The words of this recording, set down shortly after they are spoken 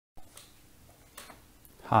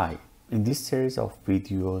Hi, in this series of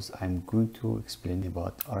videos I'm going to explain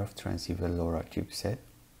about RF transceiver LoRa chipset,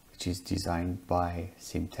 which is designed by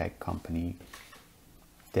Simtech company.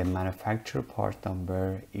 The manufacturer part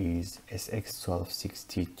number is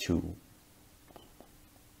SX1262.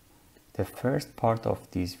 The first part of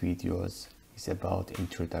these videos is about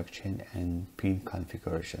introduction and pin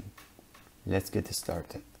configuration. Let's get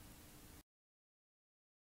started.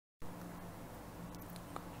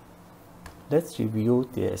 Let's review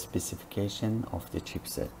the specification of the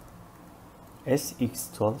chipset.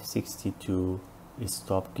 SX1262 is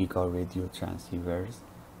top giga radio transceivers,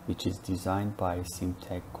 which is designed by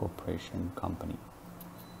Simtech Corporation company.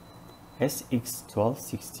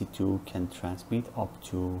 SX1262 can transmit up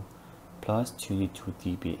to plus 22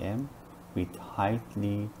 dBm with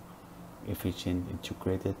highly efficient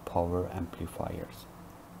integrated power amplifiers.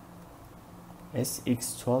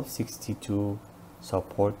 SX1262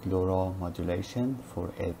 support LoRa modulation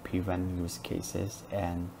for LPWAN use cases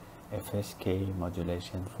and FSK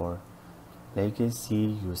modulation for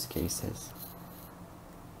legacy use cases.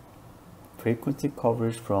 Frequency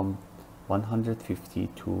coverage from 150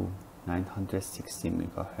 to 960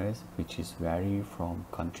 MHz, which is vary from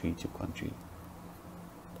country to country.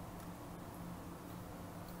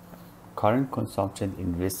 Current consumption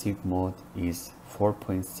in receive mode is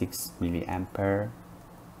 4.6 mA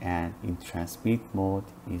and in transmit mode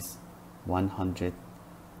is 118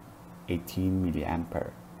 mA.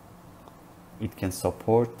 It can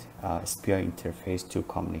support SPI interface to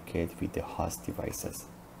communicate with the host devices.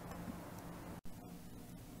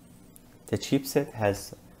 The chipset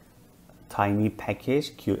has tiny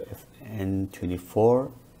package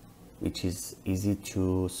QFN24, which is easy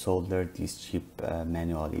to solder this chip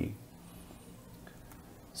manually.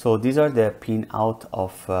 So these are the pin out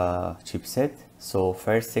of chipset. So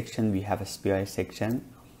first section we have a SPI section,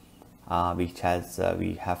 which has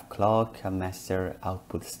we have clock, master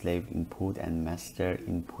output slave input and master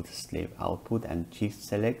input slave output, and chip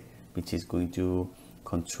select, which is going to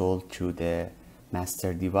control through the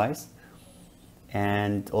master device.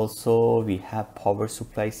 And also we have power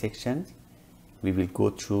supply section. We will go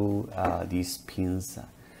through these pins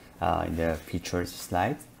in the features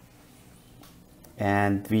slide.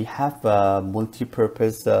 And we have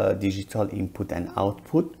multi-purpose digital input and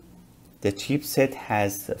output. The chipset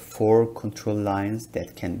has 4 control lines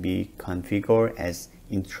that can be configured as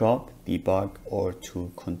interrupt, debug, or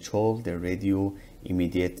to control the radio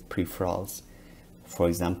immediate peripherals. For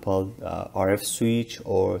example, RF switch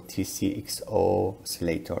or TCXO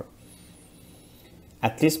oscillator.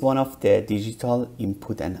 At least one of the digital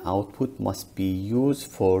input and output must be used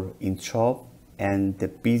for interrupt, and the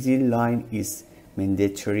busy line is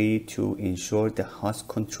mandatory to ensure the host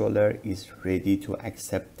controller is ready to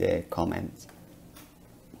accept the commands.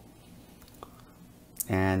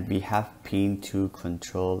 And we have pin to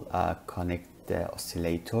control connect the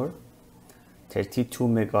oscillator. 32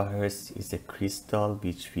 MHz is a crystal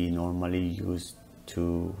which we normally use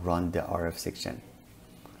to run the RF section.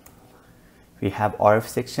 We have RF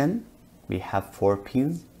section. We have 4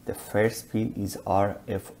 pins. The first pin is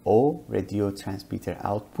RFO, radio transmitter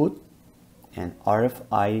output, and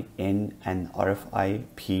RFI-N and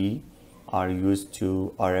RFI-P are used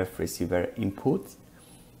to RF receiver input.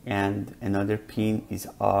 And another pin is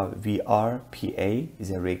VRPA,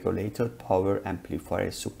 is a regulated power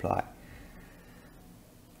amplifier supply.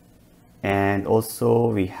 And also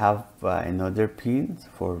we have another pin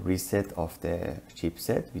for reset of the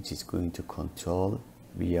chipset, which is going to control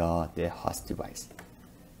via the host device.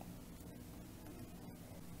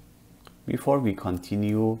 Before we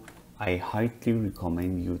continue, I highly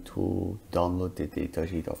recommend you to download the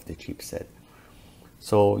datasheet of the chipset.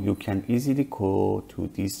 So you can easily go to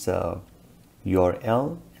this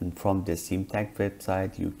URL, and from the Simtech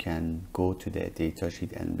website you can go to the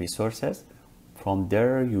datasheet and resources. From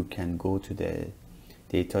there you can go to the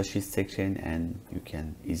datasheet section and you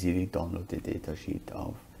can easily download the datasheet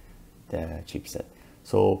of the chipset.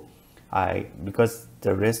 So because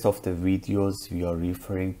the rest of the videos we are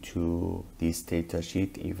referring to this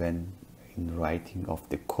datasheet, even in writing of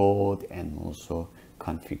the code and also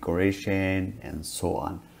configuration and so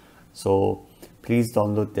on. So please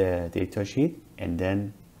download the datasheet, and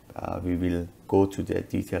then we will go to the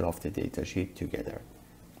detail of the datasheet together.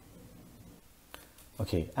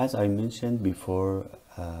 Okay, as I mentioned before,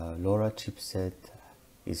 LoRa chipset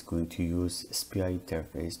is going to use SPI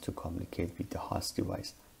interface to communicate with the host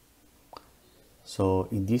device. So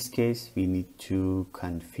in this case, we need to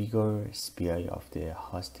configure SPI of the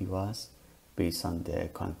host device based on the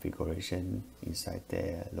configuration inside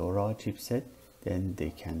the LoRa chipset. Then they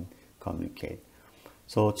can communicate.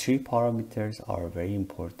 So 3 parameters are very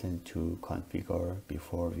important to configure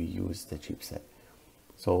before we use the chipset.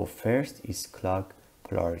 So first is clock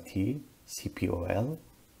polarity, CPOL,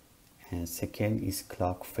 and second is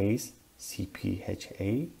clock phase,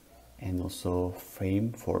 CPHA, and also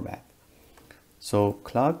frame format. So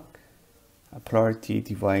clock polarity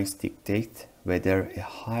device dictates whether a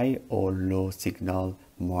high or low signal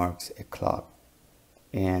marks a clock,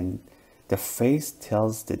 and the phase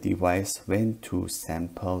tells the device when to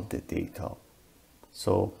sample the data.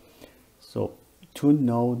 So to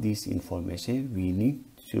know this information, we need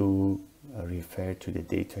to refer to the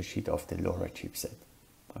datasheet of the LoRa chipset.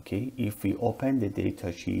 Okay, if we open the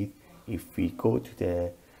datasheet, if we go to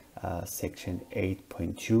the section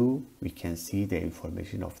 8.2, we can see the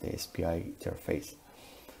information of the SPI interface.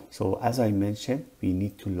 So as I mentioned, we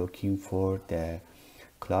need to looking for the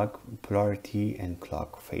clock polarity and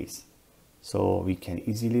clock phase. So we can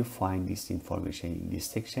easily find this information in this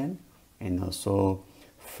section. And also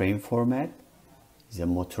frame format is a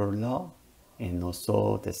motor law, and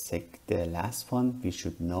also the last one we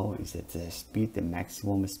should know is that the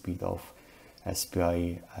maximum speed of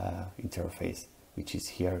SPI interface, which is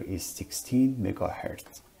here is 16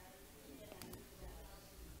 megahertz.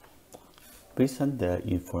 Based on the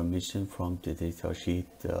information from the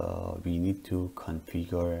datasheet, we need to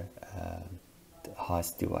configure the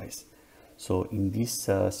host device. So in this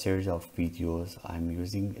series of videos, I'm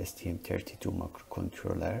using STM32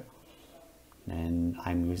 microcontroller, and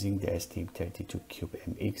I'm using the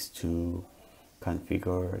STM32CubeMX to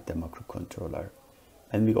configure the microcontroller.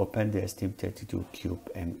 When we open the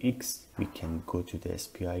STM32CubeMX, we can go to the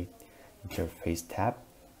SPI interface tab,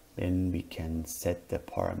 then we can set the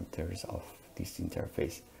parameters of this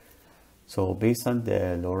interface. So based on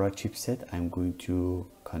the LoRa chipset, I'm going to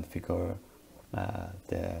configure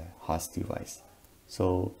the host device.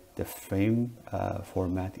 So the frame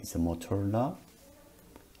format is a Motorola,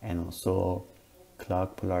 and also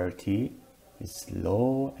clock polarity is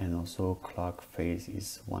low, and also clock phase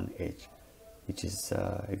is 1H, which is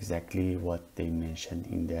exactly what they mentioned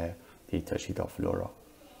in the datasheet of LoRa.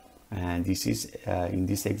 And this is in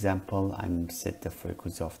this example, I'm set the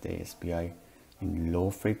frequency of the SPI in low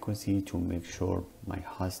frequency to make sure my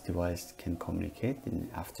host device can communicate, and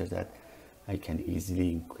after that I can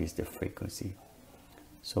easily increase the frequency.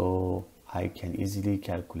 So I can easily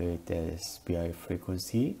calculate the SPI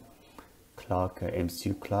frequency, clock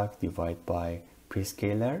MCU clock divided by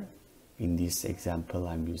prescaler. In this example,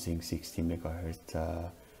 I'm using 60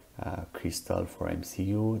 megahertz crystal for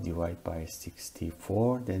MCU divided by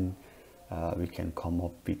 64. Then we can come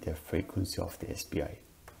up with the frequency of the SPI.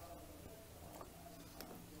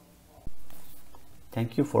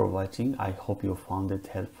 Thank you for watching. I hope you found it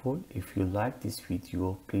helpful. If you like this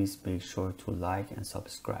video, please make sure to like and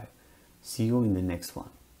subscribe. See you in the next one.